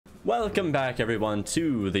Welcome back everyone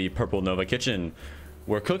to the Purple Nova Kitchen,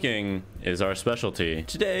 where cooking is our specialty.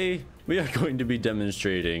 Today we are going to be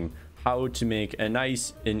demonstrating how to make a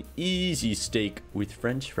nice and easy steak with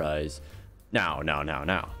french fries. Now.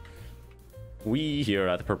 We here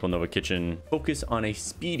at the Purple Nova Kitchen focus on a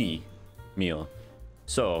speedy meal.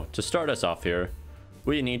 So to start us off here,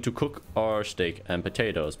 we need to cook our steak and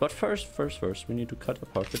potatoes. But first, we need to cut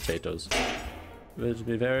up our potatoes. It'll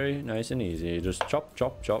be very nice and easy. Just chop.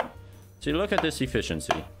 See, look at this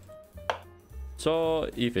efficiency. So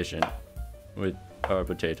efficient with our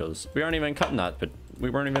potatoes. We aren't even cutting that, but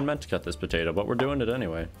we weren't even meant to cut this potato, but we're doing it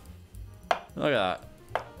anyway. Look at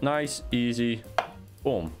that. Nice, easy.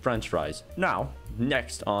 Boom, french fries. Now,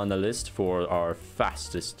 next on the list for our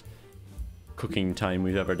fastest cooking time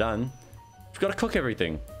we've ever done, we've got to cook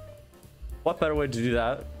everything. What better way to do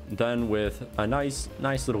that than with a nice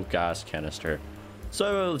little gas canister?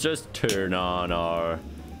 So we'll just turn on our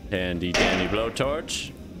handy dandy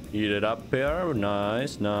blowtorch. Heat it up here.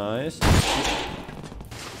 Nice.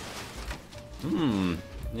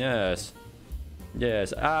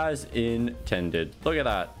 Yes, as intended. Look at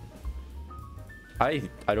that. I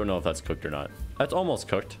don't know if that's cooked or not. That's almost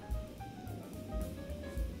cooked.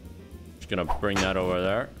 Just gonna bring that over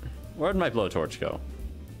there. Where'd my blowtorch go?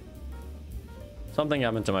 Something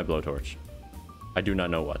happened to my blowtorch. I do not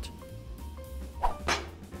know what.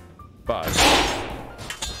 But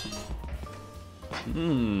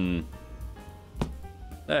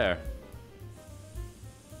there.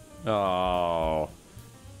 Oh,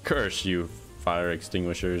 curse you, fire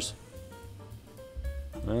extinguishers.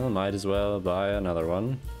 Well, might as well buy another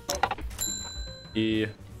one.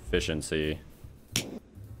 Efficiency. How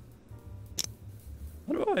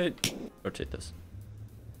do I rotate this?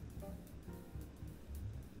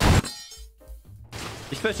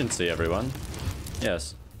 Efficiency, everyone.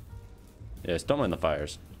 Yes, don't mind the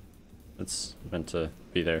fires. It's meant to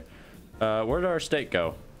be there. Where did our steak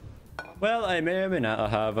go? Well, I may or may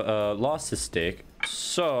not have lost the steak,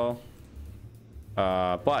 so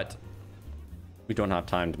but we don't have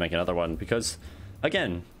time to make another one because,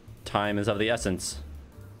 again, time is of the essence.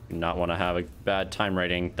 Do not want to have a bad time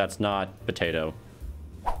rating. That's not potato.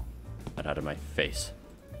 Get out of my face.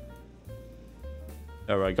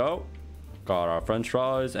 There we go. Got our french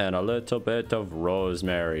fries and a little bit of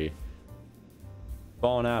rosemary.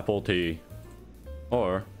 Bon apple tea.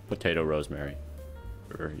 Or potato rosemary.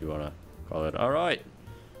 Whatever you want to call it. Alright.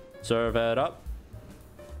 Serve it up.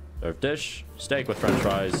 Serve dish. Steak with french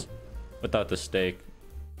fries. Without the steak,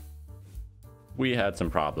 we had some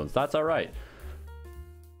problems. That's alright.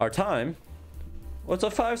 Our time was a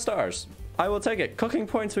 5 stars. I will take it. Cooking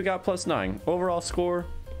points, we got +9. Overall score,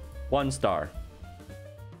 1 star.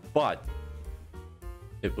 But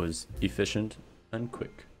it was efficient and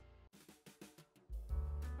quick.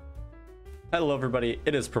 Hello everybody,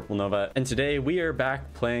 it is Purple Nova, and today we are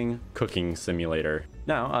back playing Cooking Simulator.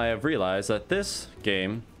 Now, I have realized that this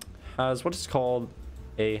game has what is called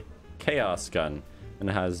a chaos gun, and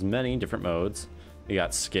it has many different modes. You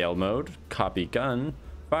got scale mode, copy gun,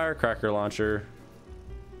 firecracker launcher,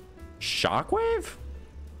 shockwave,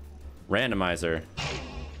 randomizer,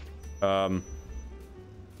 and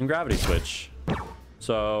gravity switch.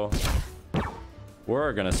 So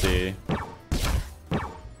we're gonna see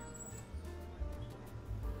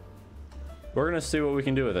what we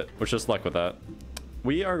can do with it. Wish us luck with that.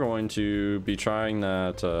 We are going to be trying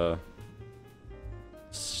that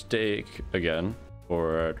steak again,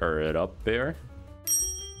 or it up there.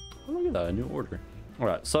 Oh, look at that, a new order. All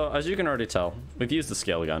right, so as you can already tell, we've used the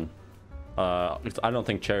scale gun. I don't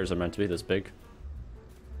think chairs are meant to be this big.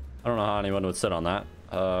 I don't know how anyone would sit on that.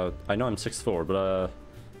 I know I'm 6'4", but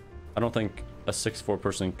I don't think a 6'4"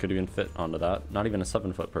 person could even fit onto that. Not even a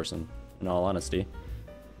 7-foot person, in all honesty.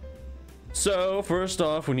 So first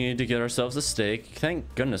off, we need to get ourselves a steak.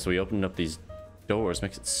 Thank goodness we opened up these doors.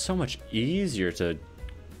 Makes it so much easier to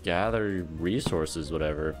gather resources,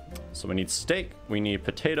 whatever. So we need steak, we need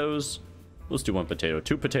potatoes. Let's do 1 potato.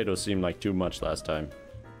 2 potatoes seemed like too much last time.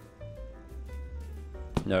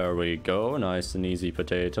 There we go, nice and easy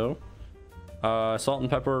potato. Salt and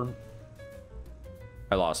pepper.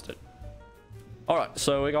 I lost it. All right,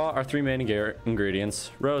 so we got our 3 main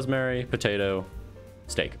ingredients: rosemary, potato,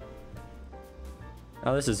 steak.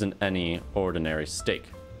 Now this isn't any ordinary steak,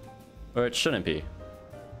 or it shouldn't be,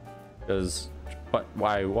 because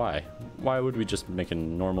why would we just make a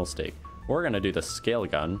normal steak? We're gonna do the scale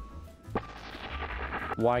gun.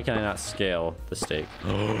 Why can I not scale the steak?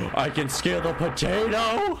 I can scale the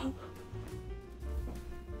potato.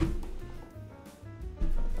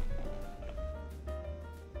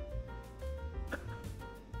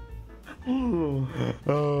 Oh,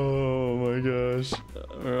 gosh.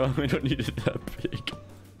 We don't need it that big.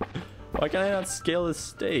 Why can I not scale this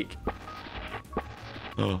steak?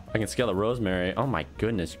 Oh, I can scale the rosemary. Oh my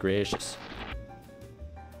goodness gracious.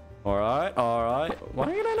 Alright, alright. Why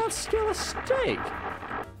can I not scale a steak?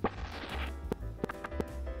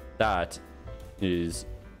 That is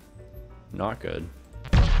not good.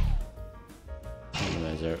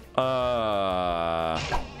 Organizer. Oh.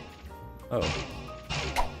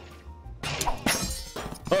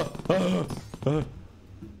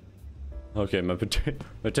 Okay, my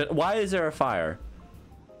potato. Why is there a fire?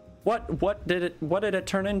 What did it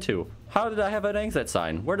turn into? How did I have an exit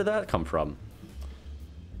sign? Where did that come from?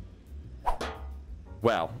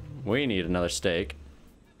 Well, we need another steak.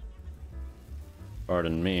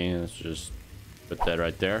 Pardon me, let's just put that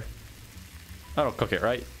right there. That'll cook it,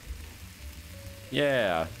 right?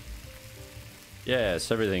 Yeah. Yes,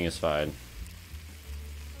 everything is fine.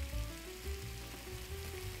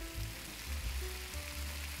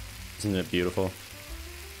 Isn't it beautiful?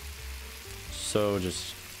 So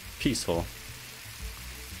just peaceful.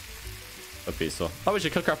 So peaceful. Oh, we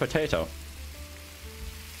should cook our potato.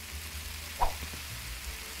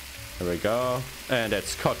 There we go. And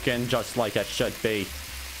it's cooking just like it should be.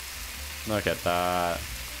 Look at that.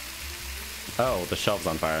 Oh, the shelf's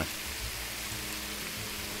on fire.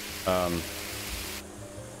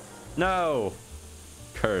 No!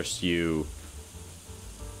 Curse you.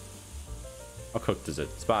 How cooked is it?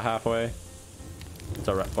 It's about halfway. It's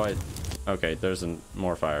alright. Why? Okay, there's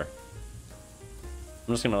more fire.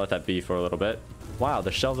 I'm just gonna let that be for a little bit. Wow,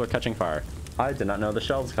 the shelves are catching fire. I did not know the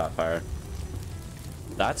shelves caught fire.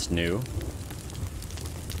 That's new.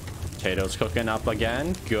 Potatoes cooking up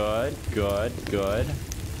again. Good, good, good.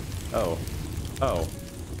 Oh. Oh.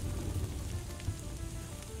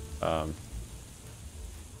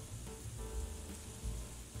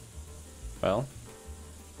 Well.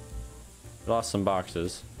 Lost some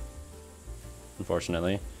boxes.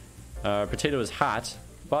 Unfortunately. Potato is hot,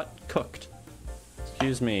 but cooked.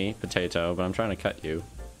 Excuse me, potato, but I'm trying to cut you.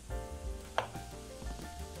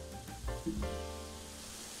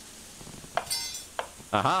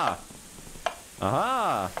 Aha!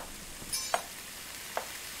 Aha!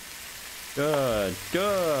 Good,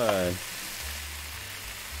 good.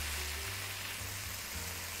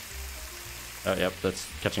 Oh, yep, that's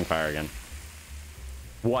catching fire again.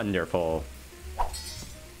 Wonderful.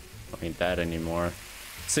 Don't need that anymore.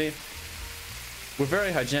 See, we're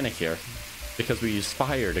very hygienic here because we use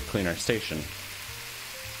fire to clean our station.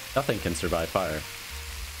 Nothing can survive fire.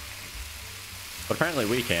 But apparently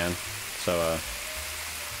we can, so,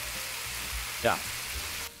 yeah.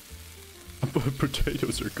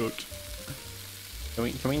 Potatoes are cooked.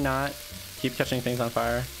 Can we not keep catching things on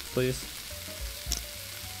fire, please?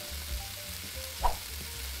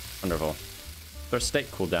 Wonderful. Is our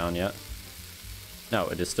steak cooled down yet? No,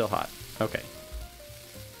 it is still hot. Okay.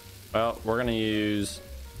 Well, we're gonna use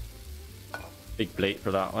big plate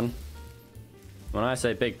for that one. When I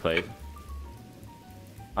say big plate,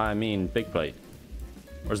 I mean big plate.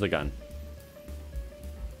 Where's the gun?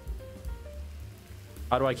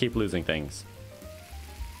 How do I keep losing things?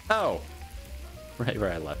 Oh! Right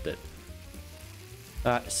where I left it.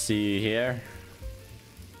 Let's see here.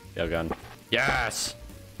 Go gun. Yes!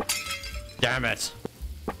 Damn it!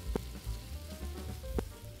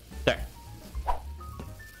 There.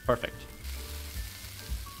 Perfect.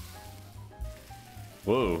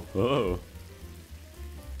 Whoa, whoa.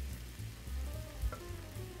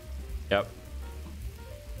 Yep.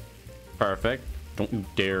 Perfect. Don't you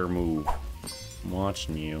dare move. I'm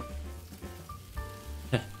watching you.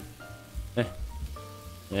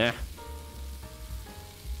 Yeah.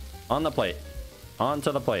 On the plate.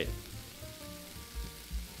 Onto the plate.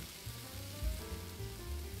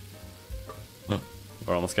 We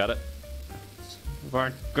almost got it.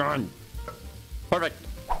 We're gone. Perfect.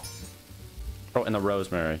 Oh, and the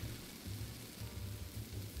rosemary.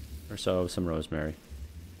 Or so, some rosemary.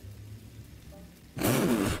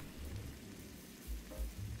 I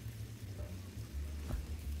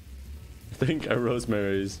think our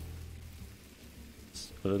rosemary's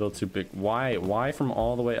a little too big. Why from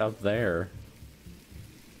all the way up there?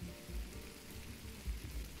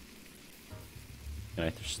 Can I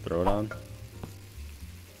just throw it on?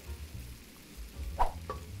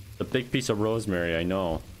 The big piece of rosemary, I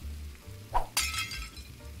know.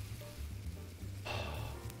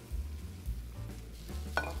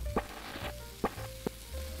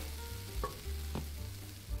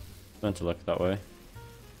 Meant to look that way.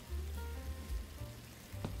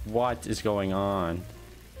 What is going on?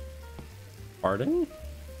 Pardon?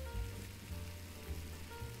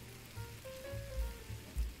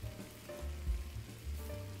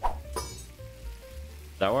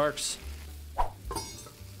 That works.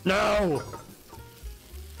 No!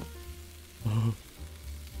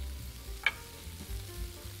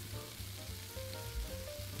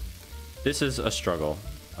 This is a struggle.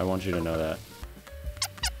 I want you to know that.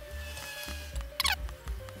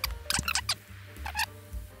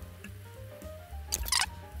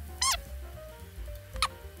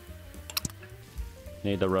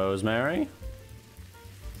 Need the rosemary.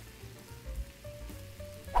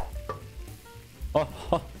 Oh,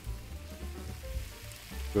 oh.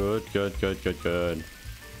 Good, good, good, good, good.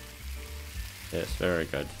 Yes, very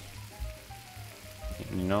good.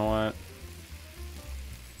 You know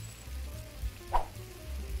what?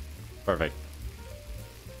 Perfect.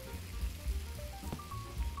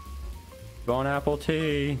 Bone apple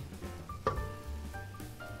tea.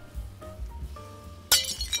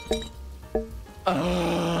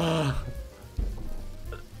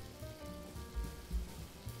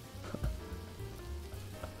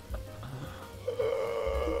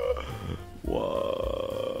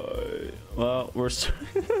 Why? Well, we're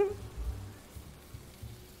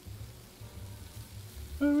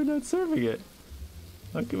why are we not serving it?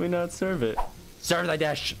 How can we not serve it? Serve the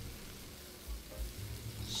dish.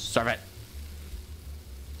 Serve it.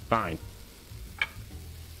 Fine.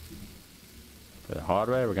 Play the hard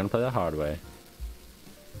way. We're gonna play the hard way.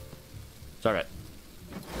 Serve it.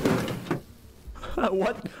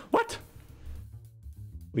 What? What?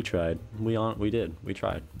 We tried. We did. We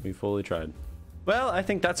tried. We fully tried. Well, I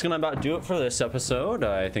think that's gonna about do it for this episode.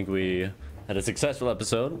 I think we had a successful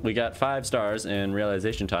episode. We got 5 stars in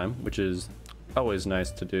realization time, which is always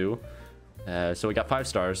nice to do. So we got 5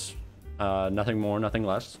 stars. Nothing more, nothing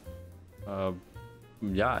less.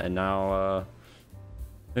 Yeah, and now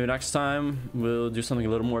maybe next time we'll do something a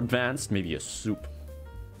little more advanced. Maybe a soup.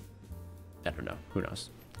 I don't know. Who knows?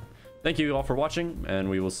 Thank you all for watching, and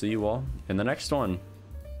we will see you all in the next one.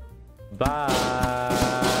 Bye.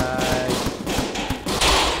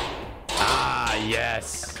 Ah,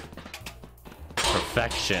 yes.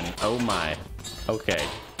 Perfection. Oh my. Okay.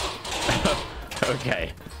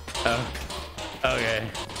 Okay. Okay.